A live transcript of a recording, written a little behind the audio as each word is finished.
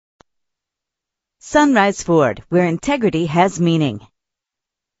Sunrise Ford, where integrity has meaning.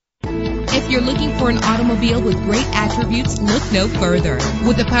 If you're looking for an automobile with great attributes, look no further.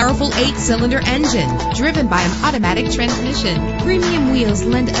 With a powerful 8-cylinder engine driven by an automatic transmission, premium wheels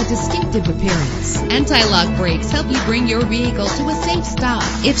lend a distinctive appearance. Anti-lock brakes help you bring your vehicle to a safe stop.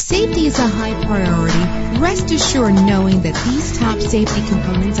 If safety is a high priority, rest assured knowing that these top safety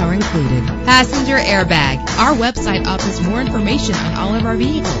components are included. Passenger airbag. Our website offers more information on all of our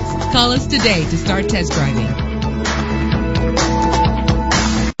vehicles. Call us today to start test driving.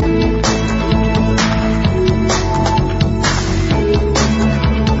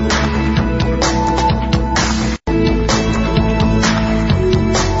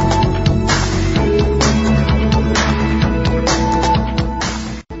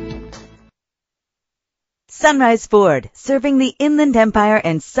 Sunrise Ford, serving the Inland Empire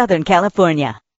and Southern California.